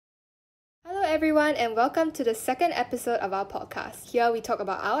everyone, and welcome to the second episode of our podcast. Here we talk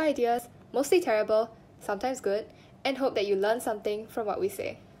about our ideas, mostly terrible, sometimes good, and hope that you learn something from what we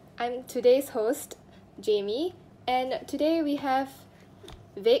say. I'm today's host, Jamie, and today we have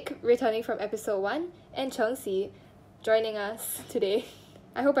Vic returning from episode 1 and Chen Xi joining us today.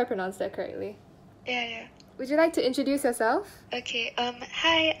 I hope I pronounced that correctly. Yeah. Would you like to introduce yourself? Okay,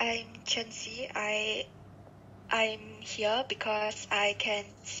 hi, I'm Chen Xi. I'm here because I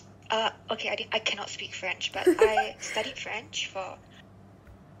cannot speak French, but I studied French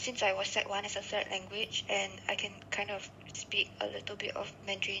since I was Set 1 as a third language, and I can kind of speak a little bit of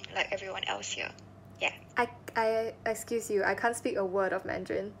Mandarin like everyone else here. Yeah. I excuse you, I can't speak a word of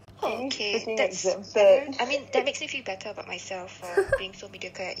Mandarin. Oh, okay, that's weird. I mean, that makes me feel better about myself for being so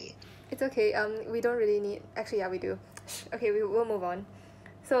mediocre at it. It's okay, we don't really need... Actually, yeah, we do. Okay, we'll move on.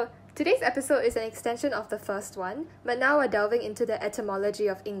 So, today's episode is an extension of the first one, but now we're delving into the etymology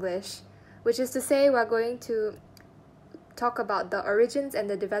of English, which is to say we're going to talk about the origins and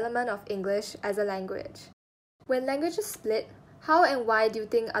the development of English as a language. When languages split, how and why do you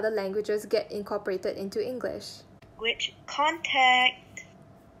think other languages get incorporated into English? Which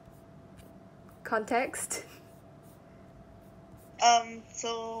Context?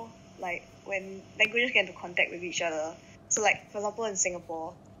 So, like, when languages get into contact with each other, so, like, for example, in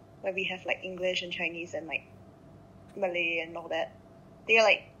Singapore, where we have, like, English and Chinese and, like, Malay and all that, they're,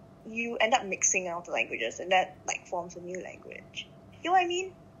 like, you end up mixing all the languages, and that, like, forms a new language. You know what I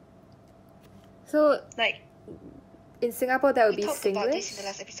mean? So, like, in Singapore, that would be Singlish. We talked about this in the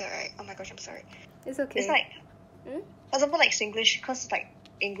last episode, right? Oh my gosh, I'm sorry. It's okay. It's like, for example, like, Singlish, because it's, like,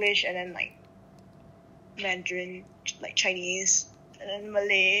 English and then, like, Mandarin, like, Chinese, and then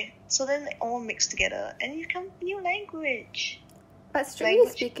Malay, so then they all mix together, and you become a new language. But strictly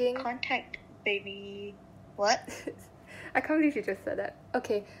speaking... Contact, baby. What? I can't believe you just said that.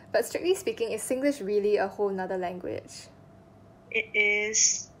 Okay, but strictly speaking, is Singlish really a whole nother language? It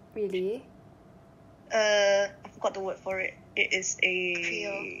is... Really? I forgot the word for it. It is a...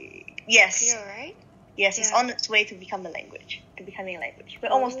 Creole. Yes. Creole, right? Yes, Yeah. it's on its way to become a language. To becoming a language. We're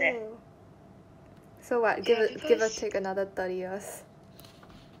almost there. So what? Yeah, Give or take another 30 years?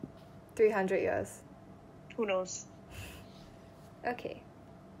 300 years? Who knows? Okay.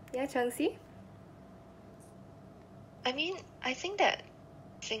 Yeah, Chen Xi? I mean, I think that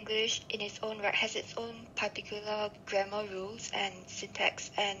Singlish in its own right has its own particular grammar rules and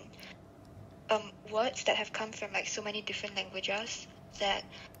syntax and words that have come from like so many different languages that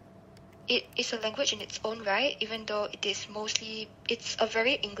it is a language in its own right, even though it's a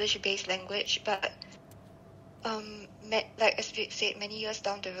very English-based language, but like as Vic said, many years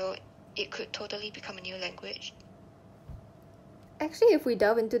down the road, it could totally become a new language. Actually, if we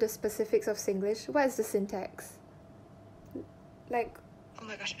delve into the specifics of Singlish, what is the syntax? Like... Oh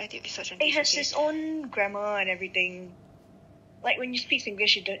my gosh, I did research on It this. has its own grammar and everything. Like when you speak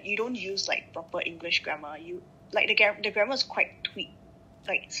English, you don't use like proper English grammar. You like the grammar is quite tweaked.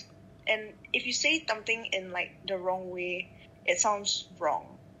 Like, and if you say something in like the wrong way, it sounds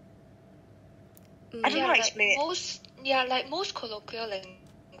wrong. I don't know how to explain it. Like most colloquial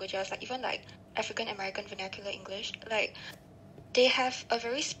languages, like even like African American vernacular English, like they have a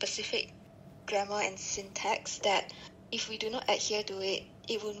very specific grammar and syntax that if we do not adhere to it,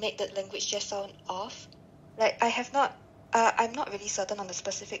 it will make that language just sound off. Like I'm not really certain on the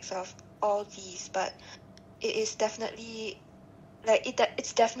specifics of all these, but it is definitely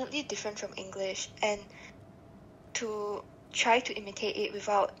it's definitely different from English, and to try to imitate it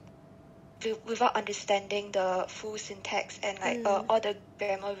without understanding the full syntax and like all the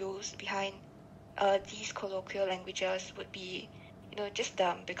grammar rules behind these colloquial languages would be, just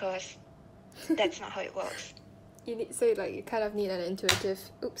dumb, because that's not how it works. You kind of need an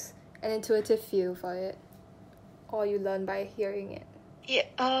intuitive feel for it, or you learn by hearing it.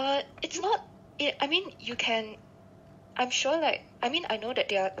 Yeah, it's not. I mean, you can. I'm sure. I know that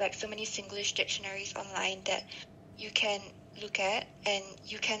there are like so many Singlish dictionaries online that you can look at, and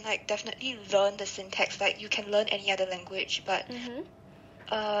you can like definitely learn the syntax. Like you can learn any other language, but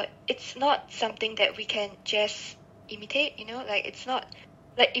it's not something that we can just imitate. Like it's not.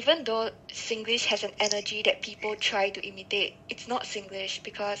 Like, even though Singlish has an energy that people try to imitate, it's not Singlish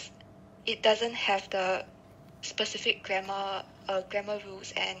because it doesn't have the specific grammar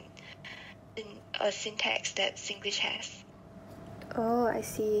rules and syntax that Singlish has. Oh, I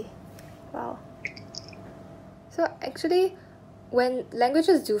see. Wow. So actually, when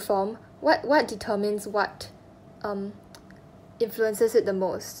languages do form, what determines what influences it the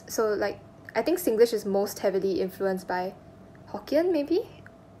most? So like, I think Singlish is most heavily influenced by Hokkien, maybe?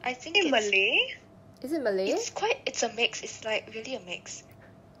 I think In Malay? Is it Malay? It's a mix. It's like really a mix.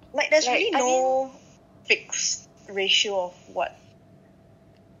 Like, there's Like, really I no fixed ratio of what.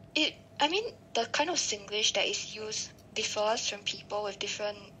 The kind of Singlish that is used differs from people with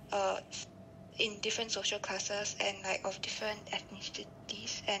different in different social classes and like of different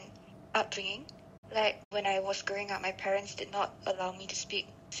ethnicities and upbringing. Like when I was growing up, my parents did not allow me to speak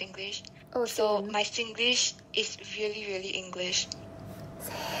Singlish. Oh, So same. my Singlish is really, really English.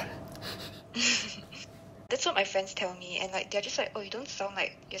 Same. That's what my friends tell me, and like they're just like, oh, you don't sound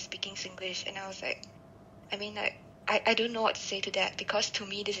like you're speaking Singlish. And I was like, I don't know what to say to that, because to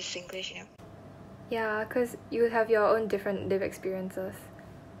me this is Singlish, you know. Yeah, because you have your own different life experiences.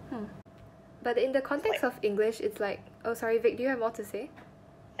 But in the context of English, it's like... Oh, sorry, Vic, do you have more to say?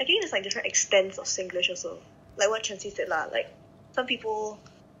 I think there's like different extents of Singlish also. Like what Chen Xi said lah. Like some people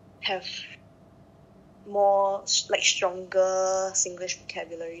have more like stronger Singlish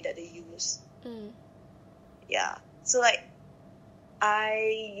vocabulary that they use. Yeah. So like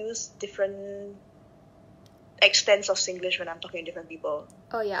I use different extents of Singlish when I'm talking to different people.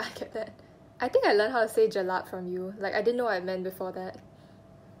 Oh yeah, I get that. I think I learned how to say gelat from you. Like, I didn't know what it meant before that.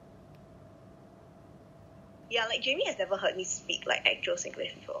 Yeah, like Jamie has never heard me speak like actual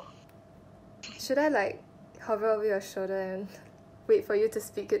Singlish before. Should I like hover over your shoulder and wait for you to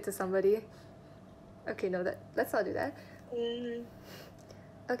speak it to somebody? Okay, no, let's not do that. I don't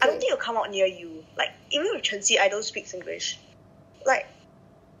Okay. think it'll come out near you. Like even with Chen Xi, I don't speak Singlish. Like,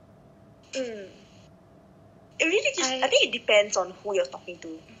 it really just I think it depends on who you're talking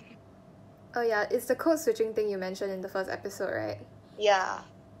to. Oh yeah, it's the code switching thing you mentioned in the first episode, right? Yeah.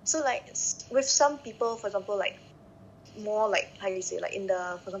 So like with some people, for example, like more like how you say, like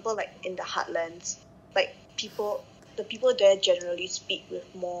for example, like in the heartlands, like the people there generally speak with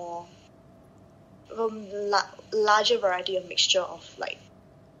more larger variety of mixture of like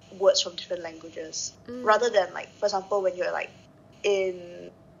words from different languages, rather than like, for example, when you're like in,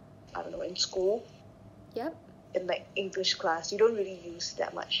 I don't know, in school. Yep. In like English class, you don't really use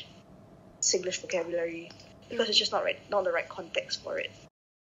that much Singlish vocabulary because it's just not the right context for it.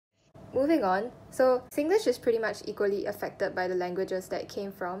 Moving on, so Singlish is pretty much equally affected by the languages that it came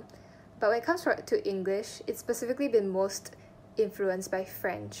from, but when it comes to English, it's specifically been most influenced by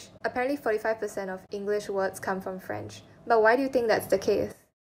French. Apparently 45% of English words come from French. But why do you think that's the case?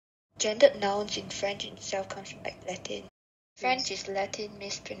 Gendered nouns in French itself comes from like Latin. French is Latin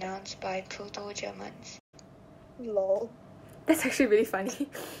mispronounced by Proto-Germans. Lol. That's actually really funny.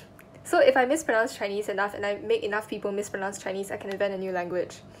 So if I mispronounce Chinese enough and I make enough people mispronounce Chinese, I can invent a new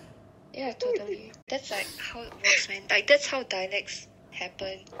language. Yeah, totally. That's like how it works, man. Like that's how dialects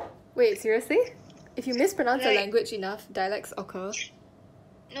happen. Wait, seriously? If you mispronounce a Like- language enough, dialects occur?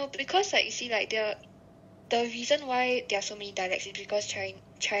 No, because like you see, like the reason why there are so many dialects is because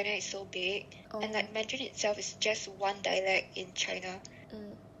China is so big, and like Mandarin itself is just one dialect in China.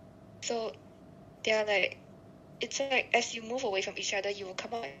 So they are like, it's like as you move away from each other, you will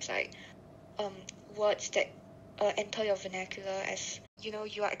come up with like words that enter your vernacular as you know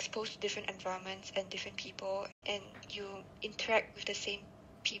you are exposed to different environments and different people, and you interact with the same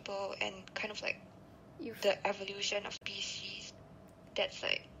people, and kind of like the evolution of species. That's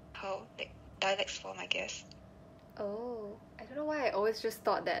like how like dialects form, I guess. Oh, I don't know why I always just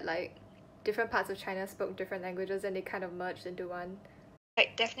thought that like different parts of China spoke different languages and they kind of merged into one.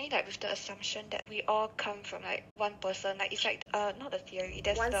 Like definitely like with the assumption that we all come from like one person, like it's like not a theory,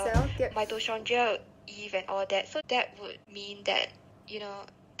 there's One the cell? Yep. mitochondrial Eve and all that. So that would mean that, you know,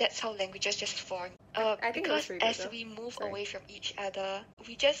 that's how languages just form. I think it was Because really good, as though. we move Sorry. away from each other,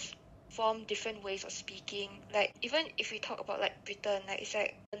 we just form different ways of speaking. Like even if we talk about like Britain, like it's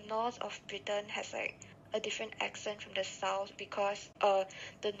like the north of Britain has like a different accent from the south, because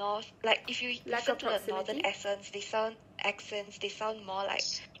the north, like if you Lack listen of to the northern proximity? accents, they sound more like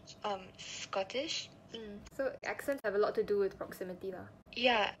Scottish. So accents have a lot to do with proximity lah.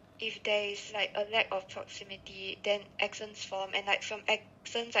 Yeah, if there is like a lack of proximity, then accents form, and like from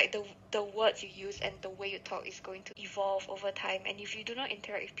accents, like the words you use and the way you talk is going to evolve over time. And if you do not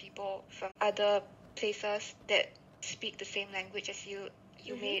interact with people from other places that speak the same language as you,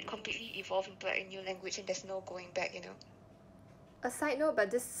 you may completely evolve into like a new language, and there's no going back, you know. A side note,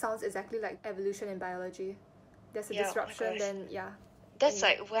 but this sounds exactly like evolution in biology. There's a Yeah, oh my disruption, gosh. then yeah. That's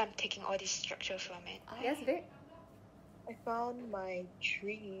like where I'm taking all this structure from, man. Yes, Vic? I found my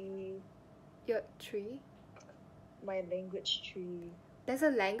tree, Your tree? my language tree. There's a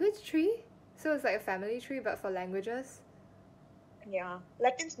language tree? So it's like a family tree but for languages? Yeah,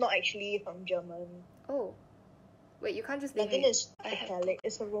 Latin's not actually from German. Oh. Wait, you can't just name Latin it. is Italic.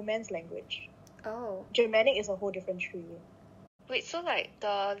 It's a Romance language. Oh. Germanic is a whole different tree. Wait, so like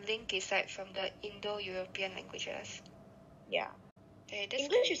the link is like from the Indo-European languages. Yeah. Okay, that's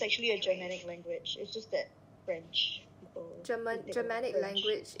English great. is actually a Anyways. Germanic language. It's just that French people. Germanic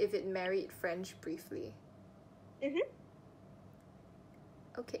language if it married French briefly. Mm-hmm.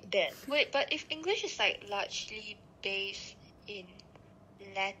 Okay. Then. Wait, but if English is like largely based in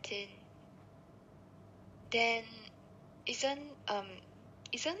Latin, then isn't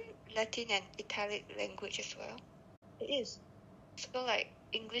Latin an Italic language as well? It is. So like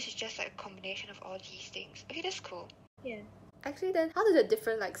English is just like a combination of all these things. Okay, that's cool. Yeah. Actually, then, how do the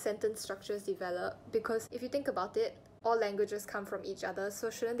different like sentence structures develop? Because if you think about it, all languages come from each other, so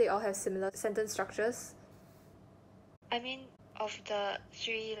shouldn't they all have similar sentence structures? I mean, of the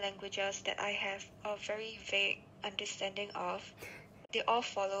 3 languages that I have a very vague understanding of, they all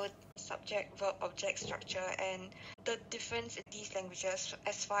follow subject, verb, object structure, and the difference in these languages,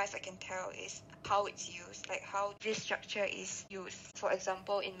 as far as I can tell, is how it's used, like how this structure is used. For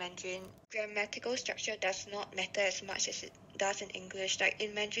example, in Mandarin, grammatical structure does not matter as much as it does in English. Like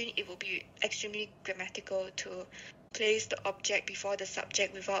in Mandarin, it will be extremely grammatical to place the object before the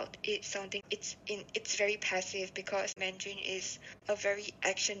subject without it sounding it's very passive, because Mandarin is a very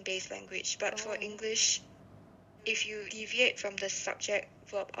action-based language. But for English, if you deviate from the subject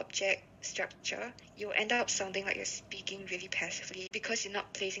verb object structure, you'll end up sounding like you're speaking really passively, because you're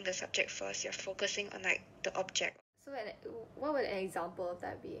not placing the subject first, you're focusing on like the object. So, what would an example of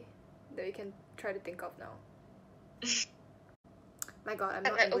that be that we can try to think of now? My God, I'm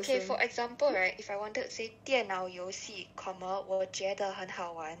not Like, okay, Englishing. for example, right, if I wanted to say 电脑游戏,我觉得很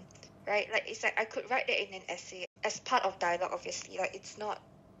好玩, right? Like it's like I could write that in an essay as part of dialogue, obviously. Like it's not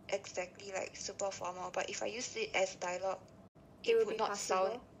exactly like super formal, but if I used it as dialogue, it would not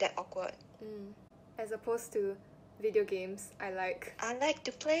sound that awkward. As opposed to video games, I like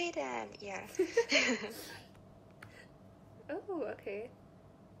to play them, yeah. Oh, okay.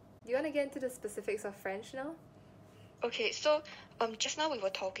 Do you want to get into the specifics of French now? Okay, so just now we were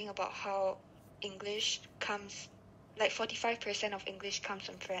talking about how English comes, like 45% of English comes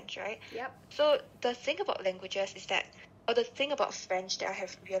from French, right? Yep. So the thing about languages is that, or the thing about French that I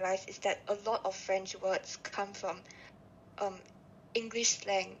have realized is that a lot of French words come from English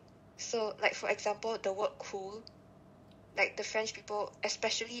slang. So like for example, the word cool, like the French people,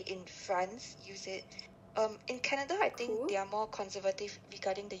 especially in France, use it. In Canada, I think Cool? they are more conservative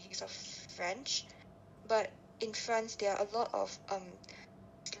regarding the use of French, but in France, there are a lot of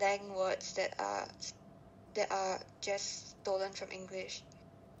slang words that are just stolen from English.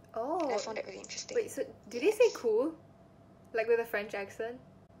 Oh. And I found that really interesting. Wait, so did they say cool? Like with a French accent?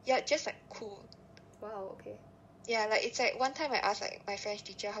 Yeah, just like cool. Wow, okay. Yeah, like it's like one time I asked like my French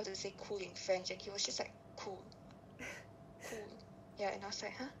teacher how to say cool in French, and he was just like cool. Cool. Yeah, and I was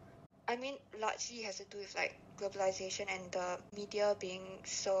like, huh? I mean, largely it has to do with like globalization and the media being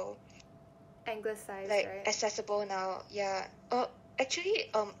so Anglicized, like right? accessible now. Yeah. Actually,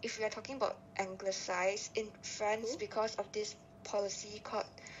 if we are talking about anglicized in France, because of this policy called,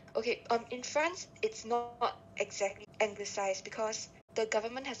 in France it's not exactly anglicized, because the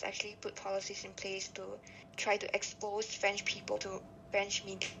government has actually put policies in place to try to expose French people to French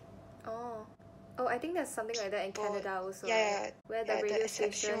media. Oh, I think there's something like that in Canada also, Yeah, right? Where the radio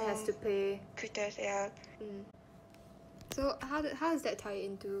station has to pay. Critères, yeah. So how does that tie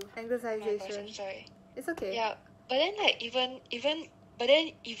into Oh my gosh, anglicization? I'm sorry. It's okay. Yeah, but then like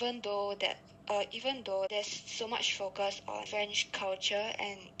even though there's so much focus on French culture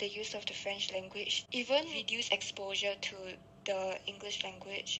and the use of the French language, even reduced exposure to the English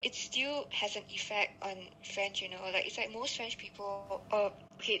language, it still has an effect on French, you know. Like it's like most French people,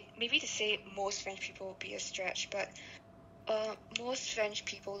 maybe to say most French people would be a stretch, but most French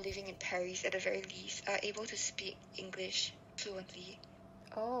people living in Paris at the very least are able to speak English fluently.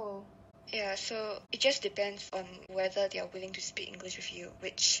 Oh. Yeah, so it just depends on whether they are willing to speak English with you,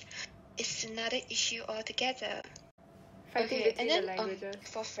 which is another issue altogether. Fighting between the languages.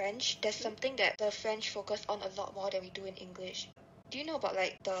 For French, there's something that the French focus on a lot more than we do in English. Do you know about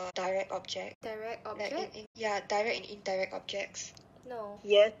like the direct object? Direct object? Like direct and indirect objects. No.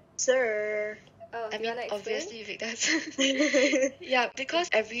 Yes, sir. Oh, I mean, obviously Vic does. Yeah, because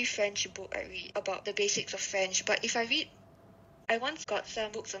every French book I read about the basics of French, but if I once got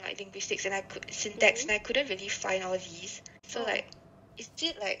some books on like linguistics and syntax, and I couldn't really find all these. So like, is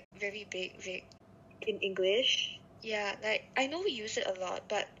it like very big, Vic? In English? Yeah, like I know we use it a lot,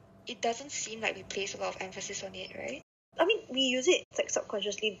 but it doesn't seem like we place a lot of emphasis on it, right? I mean, we use it like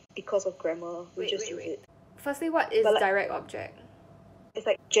subconsciously because of grammar. We use it. Firstly, what is direct object? It's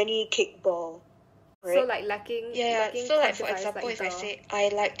like Jenny cake ball. Right? So like lacking. Yeah. So like for quantifies, example, like if I say I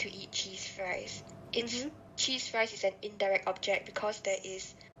like to eat cheese fries, cheese fries is an indirect object because there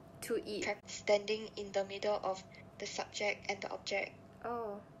is to eat standing in the middle of the subject and the object.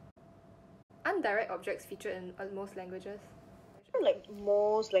 Oh. Aren't direct objects featured in most languages? I feel like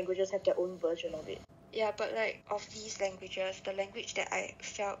most languages have their own version of it. Yeah, but like of these languages, the language that I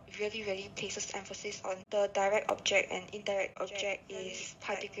felt really places emphasis on the direct object and indirect object is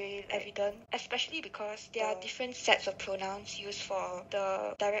particularly evident, especially because there are different sets of pronouns used for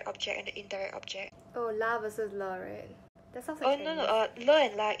the direct object and the indirect object. Oh, la versus la, right? That sounds Oh like no, Chinese. le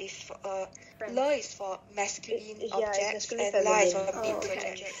and la is for French. le is for masculine It's objects masculine, and la is for feminine. feminine Oh,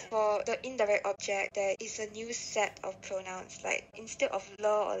 okay. objects. For the indirect object, there is a new set of pronouns. Like instead of le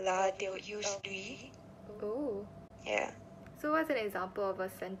or la, they would use lui. Oh. Yeah. So what's an example of a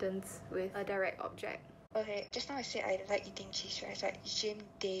sentence with a direct object? Okay, just now I said I like eating cheese rice. Like j'aime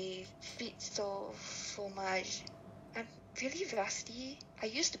des frites au fromage. I'm really rusty. I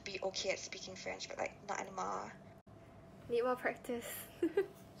used to be okay at speaking French, but like not anymore. Need more practice.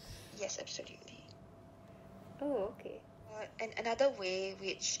 Yes, absolutely. Oh, okay. And another way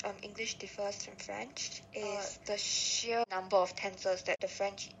which English differs from French is the sheer number of tenses that the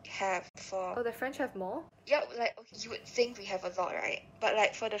French have for... Oh, the French have more? Yeah, like, okay, you would think we have a lot, right? But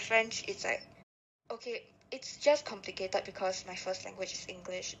like for the French, it's like, okay, it's just complicated because my first language is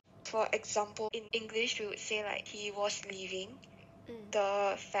English. For example, in English, we would say like, he was leaving.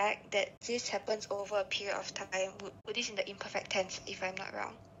 The fact that this happens over a period of time would put this in the imperfect tense, if I'm not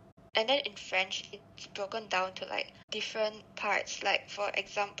wrong. And then in French, it's broken down to like different parts. Like for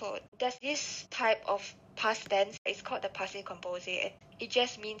example, there's this type of past tense. It's called the passé composé. And it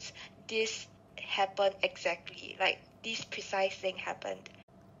just means this happened exactly. Like this precise thing happened.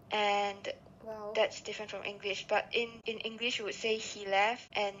 And Wow. that's different from English. But in English, you would say he left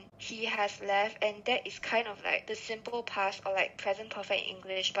and he has left. And that is kind of like the simple past or like present perfect in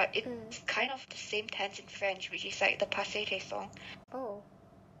English. But it's kind of the same tense in French, which is like the passé présent. Oh.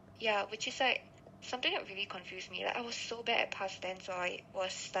 Yeah, which is like something that really confused me. Like I was so bad at past tense while I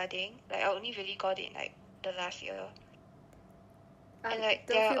was studying. Like I only really got it in like the last year. And like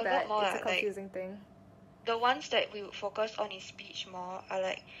don't there are feel a bad. lot more It's a like confusing thing. the ones that we would focus on in speech more are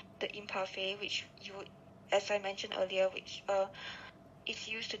like the imparfait, which you would, as I mentioned earlier, which is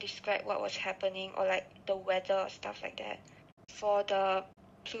used to describe what was happening or like the weather or stuff like that. For the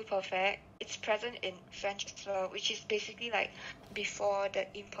pluperfect, it's present in French as well, which is basically like before the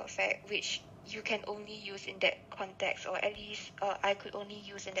imperfect, which you can only use in that context, or at least I could only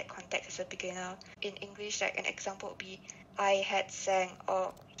use in that context as a beginner. In English, like an example would be I had sang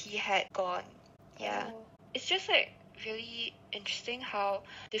or he had gone. Yeah. Oh. It's just like really interesting how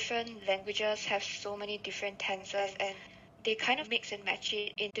different languages have so many different tenses and they kind of mix and match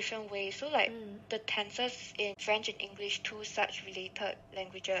it in different ways. So like the tenses in French and English, two such related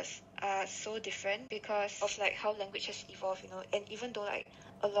languages, are so different because of like how language has evolved, you know. And even though like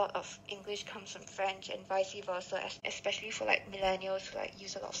a lot of English comes from French and vice versa, especially for like millennials who like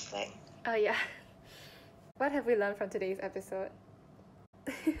use a lot of slang. Oh yeah. What have we learned from today's episode?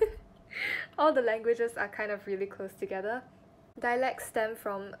 All the languages are kind of really close together. Dialects stem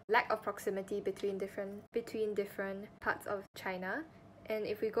from lack of proximity between different parts of China. And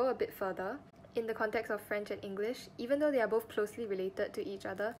if we go a bit further, in the context of French and English, even though they are both closely related to each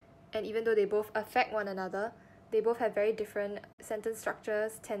other, and even though they both affect one another, they both have very different sentence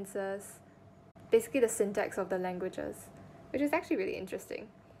structures, tenses, basically the syntax of the languages, which is actually really interesting.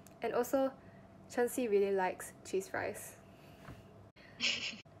 And also, Chen Xi really likes cheese fries.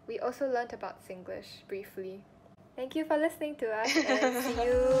 We also learnt about Singlish briefly. Thank you for listening to us and see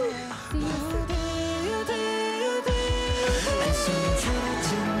you soon.